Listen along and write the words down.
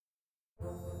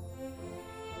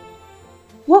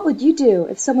What would you do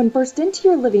if someone burst into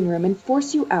your living room and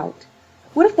forced you out?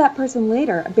 What if that person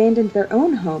later abandoned their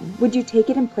own home? Would you take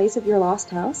it in place of your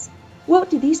lost house? What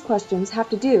do these questions have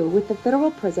to do with the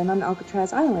federal prison on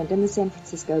Alcatraz Island in the San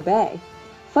Francisco Bay?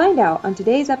 Find out on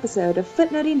today's episode of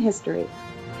Footnoting History.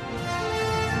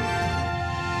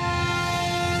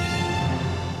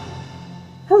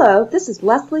 Hello, this is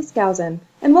Leslie Skousen,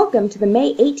 and welcome to the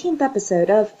May 18th episode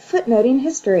of Footnoting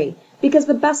History, because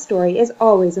the best story is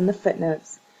always in the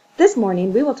footnotes. This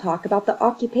morning we will talk about the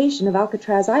occupation of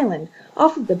Alcatraz Island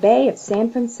off of the Bay of San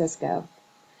Francisco.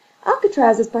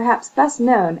 Alcatraz is perhaps best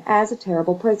known as a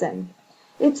terrible prison.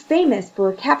 It's famous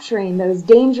for capturing those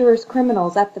dangerous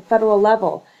criminals at the federal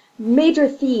level, major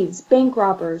thieves, bank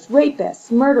robbers, rapists,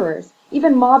 murderers,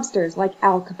 even mobsters like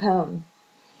Al Capone.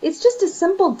 It's just a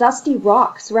simple dusty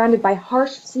rock surrounded by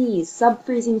harsh seas,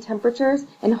 sub-freezing temperatures,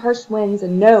 and harsh winds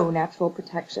and no natural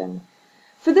protection.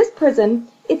 For this prison,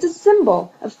 it's a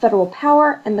symbol of federal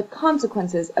power and the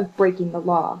consequences of breaking the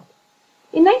law.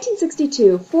 In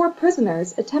 1962, 4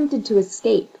 prisoners attempted to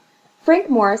escape.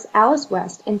 Frank Morris, Alice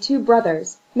West, and 2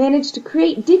 brothers managed to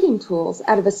create digging tools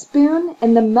out of a spoon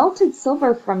and the melted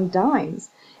silver from dimes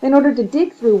in order to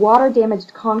dig through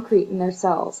water-damaged concrete in their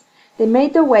cells. They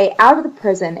made their way out of the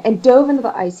prison and dove into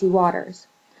the icy waters.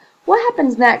 What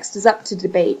happens next is up to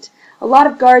debate. A lot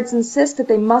of guards insist that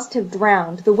they must have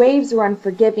drowned. The waves are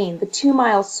unforgiving. The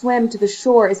 2-mile swim to the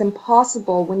shore is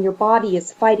impossible when your body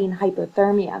is fighting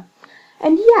hypothermia.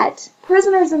 And yet,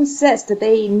 prisoners insist that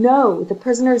they know the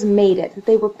prisoners made it, that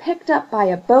they were picked up by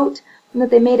a boat, and that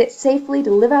they made it safely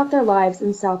to live out their lives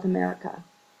in South America.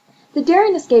 The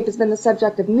daring escape has been the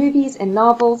subject of movies and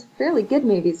novels, fairly good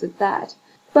movies at that.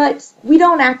 But we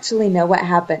don't actually know what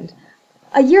happened.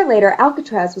 A year later,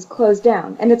 Alcatraz was closed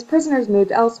down, and its prisoners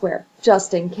moved elsewhere,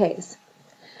 just in case.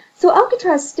 So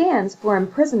Alcatraz stands for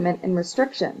imprisonment and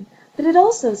restriction, but it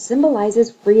also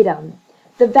symbolizes freedom,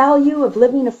 the value of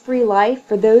living a free life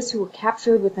for those who were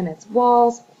captured within its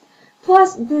walls,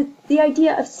 plus the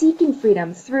idea of seeking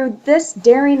freedom through this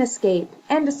daring escape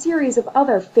and a series of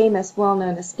other famous,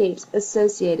 well-known escapes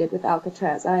associated with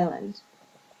Alcatraz Island.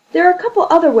 There are a couple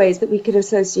other ways that we could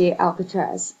associate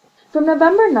Alcatraz. From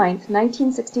November 9,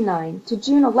 1969 to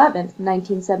June 11,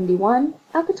 1971,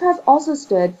 Alcatraz also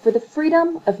stood for the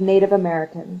freedom of Native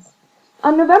Americans.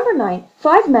 On November 9th,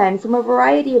 5 men from a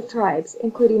variety of tribes,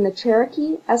 including the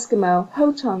Cherokee, Eskimo,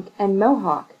 Ho-Chunk, and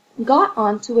Mohawk, got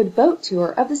onto a boat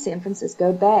tour of the San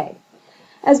Francisco Bay.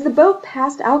 As the boat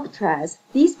passed Alcatraz,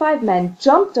 these 5 men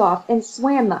jumped off and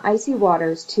swam the icy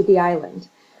waters to the island.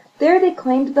 There they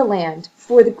claimed the land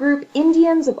for the group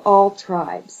Indians of all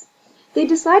tribes. They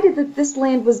decided that this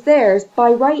land was theirs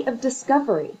by right of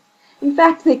discovery. In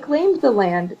fact, they claimed the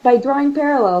land by drawing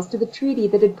parallels to the treaty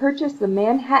that had purchased the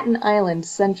Manhattan Island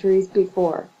centuries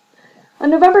before.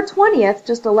 On November 20th,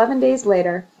 just 11 days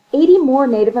later, 80 more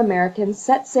Native Americans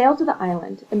set sail to the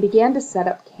island and began to set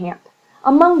up camp.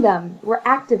 Among them were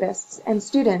activists and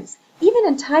students, even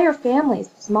entire families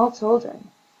with small children.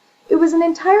 It was an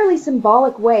entirely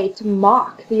symbolic way to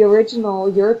mock the original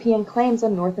European claims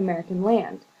on North American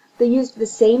land. They used the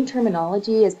same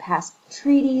terminology as past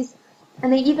treaties,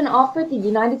 and they even offered the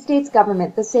United States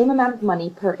government the same amount of money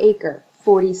per acre,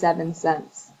 47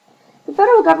 cents. The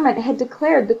federal government had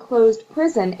declared the closed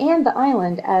prison and the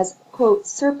island as, quote,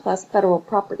 surplus federal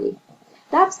property.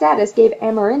 That status gave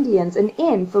Amerindians an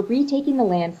in for retaking the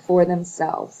land for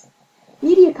themselves.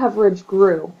 Media coverage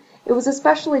grew. It was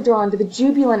especially drawn to the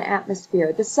jubilant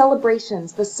atmosphere, the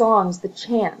celebrations, the songs, the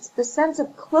chants, the sense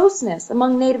of closeness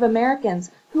among Native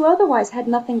Americans who otherwise had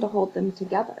nothing to hold them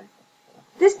together.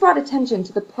 This brought attention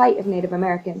to the plight of Native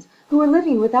Americans who were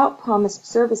living without promised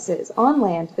services on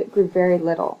land that grew very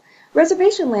little.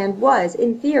 Reservation land was,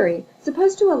 in theory,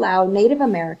 supposed to allow Native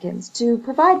Americans to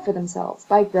provide for themselves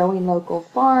by growing local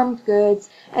farmed goods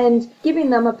and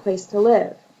giving them a place to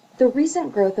live. The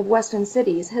recent growth of western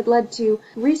cities had led to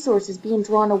resources being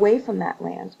drawn away from that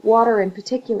land. Water in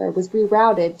particular was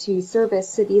rerouted to service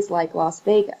cities like Las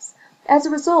Vegas. As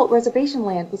a result, reservation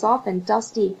land was often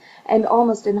dusty and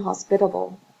almost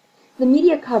inhospitable. The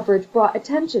media coverage brought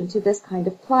attention to this kind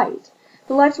of plight.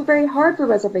 The lives were very hard for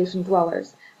reservation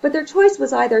dwellers, but their choice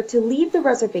was either to leave the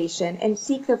reservation and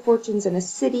seek their fortunes in a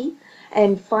city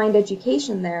and find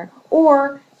education there,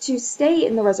 or to stay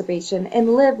in the reservation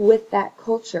and live with that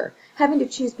culture. Having to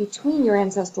choose between your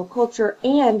ancestral culture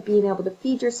and being able to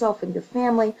feed yourself and your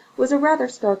family was a rather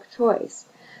stark choice.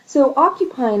 So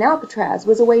occupying Alcatraz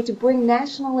was a way to bring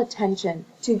national attention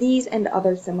to these and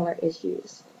other similar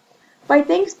issues. By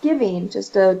Thanksgiving,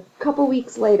 just a couple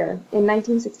weeks later, in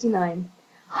 1969,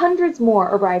 hundreds more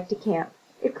arrived to camp.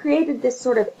 It created this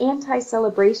sort of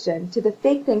anti-celebration to the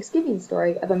fake Thanksgiving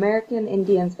story of American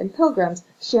Indians and Pilgrims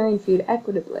sharing food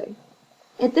equitably.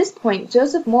 At this point,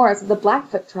 Joseph Morris of the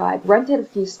Blackfoot tribe rented a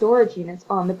few storage units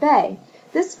on the bay.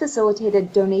 This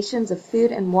facilitated donations of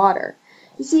food and water.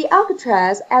 You see,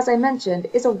 Alcatraz, as I mentioned,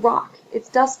 is a rock. It's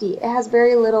dusty. It has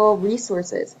very little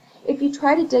resources. If you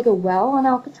try to dig a well on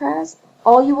Alcatraz,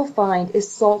 all you will find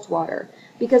is salt water,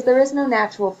 because there is no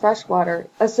natural fresh water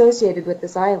associated with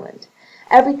this island.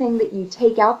 Everything that you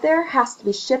take out there has to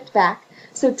be shipped back,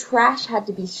 so trash had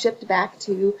to be shipped back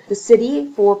to the city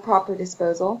for proper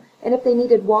disposal, and if they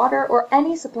needed water or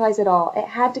any supplies at all, it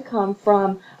had to come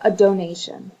from a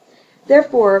donation.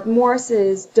 Therefore,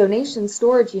 Morris's donation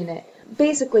storage unit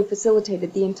basically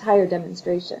facilitated the entire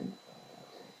demonstration.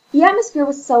 The atmosphere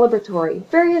was celebratory.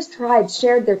 Various tribes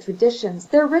shared their traditions,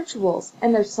 their rituals,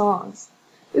 and their songs.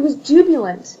 It was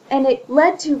jubilant, and it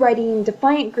led to writing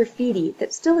defiant graffiti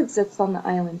that still exists on the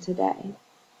island today.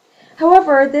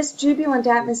 However, this jubilant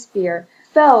atmosphere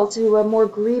fell to a more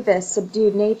grievous,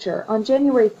 subdued nature on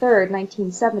January 3,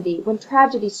 1970, when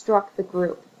tragedy struck the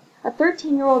group. A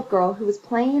 13-year-old girl who was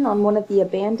playing on one of the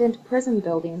abandoned prison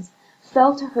buildings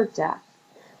fell to her death.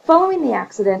 Following the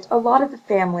accident, a lot of the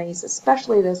families,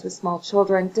 especially those with small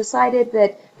children, decided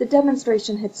that the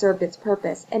demonstration had served its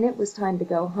purpose and it was time to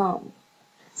go home.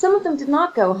 Some of them did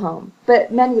not go home,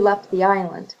 but many left the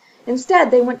island.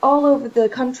 Instead, they went all over the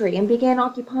country and began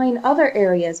occupying other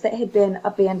areas that had been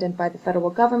abandoned by the federal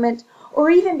government, or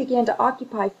even began to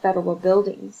occupy federal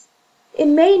buildings.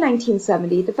 In May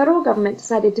 1970, the federal government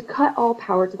decided to cut all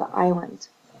power to the island.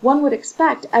 One would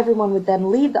expect everyone would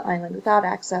then leave the island without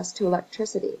access to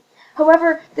electricity.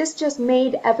 However, this just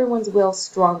made everyone's will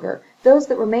stronger. Those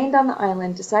that remained on the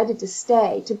island decided to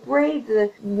stay, to brave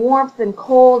the warmth and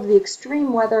cold, the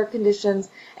extreme weather conditions,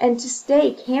 and to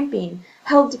stay camping,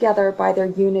 held together by their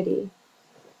unity.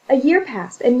 A year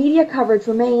passed, and media coverage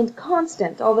remained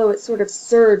constant, although it sort of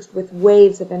surged with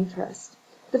waves of interest.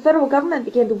 The federal government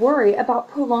began to worry about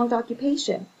prolonged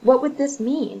occupation. What would this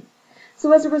mean?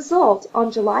 So as a result,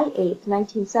 on July 8,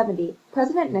 1970,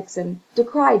 President Nixon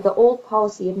decried the old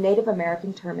policy of Native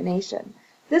American termination.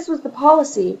 This was the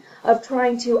policy of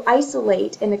trying to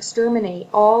isolate and exterminate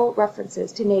all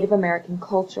references to Native American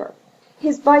culture.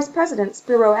 His vice president,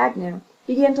 Spiro Agnew,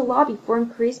 began to lobby for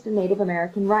increased Native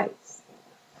American rights.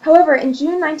 However, in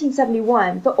June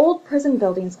 1971, the old prison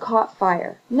buildings caught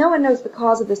fire. No one knows the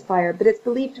cause of this fire, but it's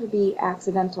believed to be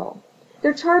accidental.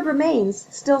 Their charred remains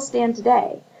still stand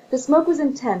today. The smoke was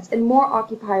intense, and more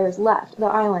occupiers left the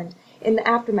island in the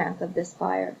aftermath of this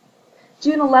fire.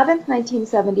 June 11,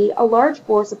 1970, a large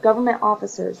force of government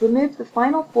officers removed the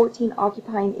final 14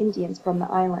 occupying Indians from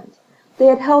the island. They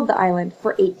had held the island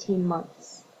for 18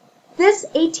 months. This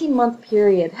 18-month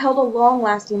period held a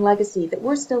long-lasting legacy that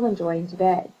we're still enjoying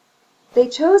today. They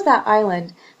chose that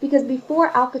island because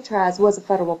before Alcatraz was a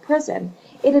federal prison,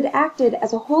 it had acted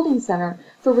as a holding center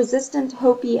for resistant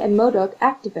Hopi and Modoc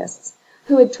activists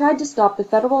who had tried to stop the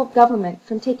federal government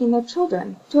from taking their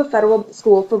children to a federal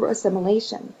school for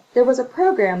assimilation. There was a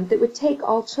program that would take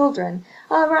all children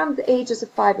around the ages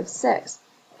of 5 or 6,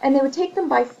 and they would take them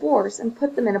by force and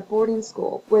put them in a boarding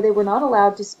school where they were not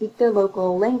allowed to speak their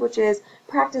local languages,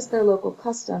 practice their local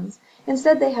customs.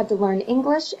 Instead, they had to learn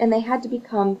English, and they had to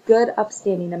become good,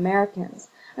 upstanding Americans.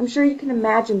 I'm sure you can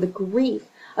imagine the grief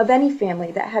of any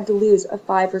family that had to lose a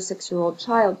 5 or 6-year-old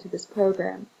child to this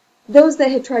program. Those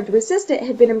that had tried to resist it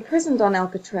had been imprisoned on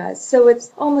Alcatraz, so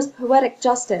it's almost poetic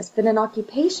justice that an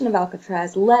occupation of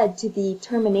Alcatraz led to the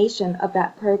termination of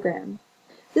that program.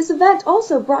 This event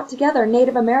also brought together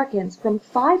Native Americans from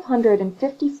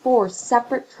 554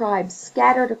 separate tribes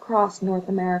scattered across North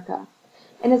America.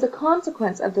 And as a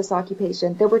consequence of this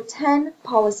occupation, there were 10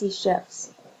 policy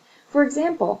shifts. For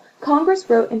example, Congress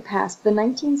wrote and passed the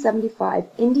 1975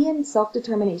 Indian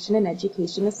Self-Determination and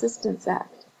Education Assistance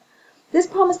Act. This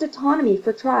promised autonomy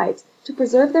for tribes to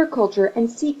preserve their culture and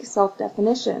seek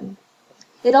self-definition.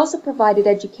 It also provided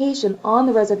education on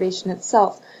the reservation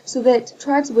itself so that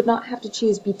tribes would not have to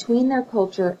choose between their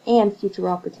culture and future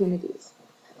opportunities.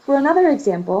 For another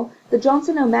example, the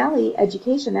Johnson-O'Malley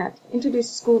Education Act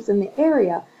introduced schools in the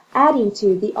area, adding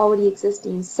to the already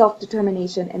existing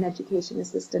Self-Determination and Education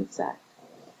Assistance Act.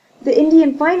 The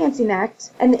Indian Financing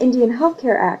Act and the Indian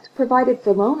Healthcare Act provided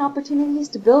for loan opportunities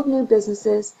to build new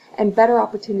businesses and better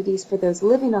opportunities for those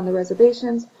living on the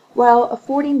reservations while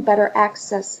affording better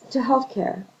access to health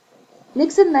care.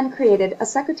 Nixon then created a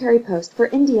secretary post for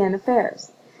Indian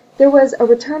Affairs. There was a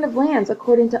return of lands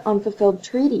according to unfulfilled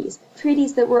treaties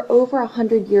that were over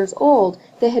 100 years old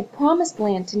that had promised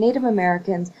land to Native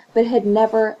Americans but had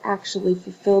never actually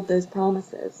fulfilled those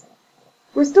promises.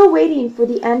 We're still waiting for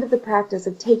the end of the practice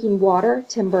of taking water,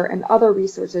 timber, and other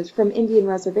resources from Indian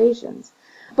reservations,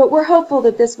 but we're hopeful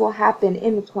that this will happen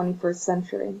in the 21st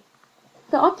century.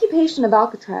 The occupation of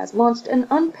Alcatraz launched an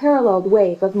unparalleled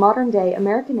wave of modern-day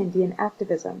American Indian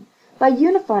activism by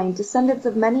unifying descendants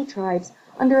of many tribes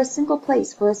under a single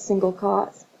place for a single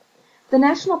cause. The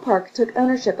national park took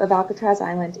ownership of Alcatraz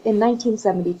Island in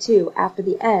 1972 after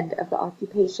the end of the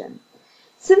occupation.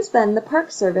 Since then, the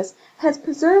Park Service has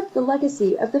preserved the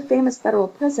legacy of the famous federal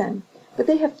prison, but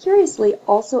they have curiously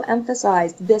also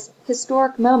emphasized this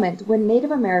historic moment when Native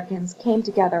Americans came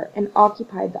together and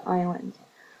occupied the island.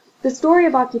 The story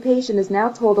of occupation is now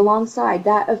told alongside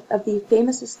that of the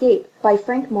famous escape by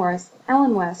Frank Morris,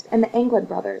 Allen West, and the Anglin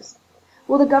brothers.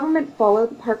 Will the government follow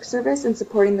the Park Service in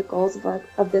supporting the goals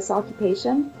of this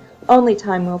occupation? Only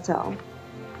time will tell.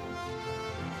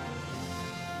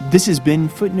 This has been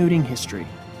Footnoting History.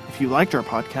 If you liked our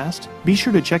podcast, be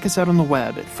sure to check us out on the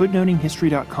web at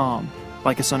footnotinghistory.com,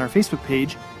 like us on our Facebook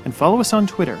page, and follow us on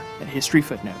Twitter at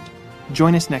HistoryFootnote.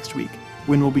 Join us next week,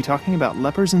 when we'll be talking about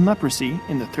lepers and leprosy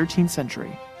in the 13th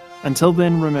century. Until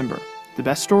then, remember, the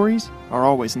best stories are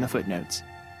always in the footnotes.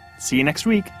 See you next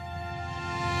week!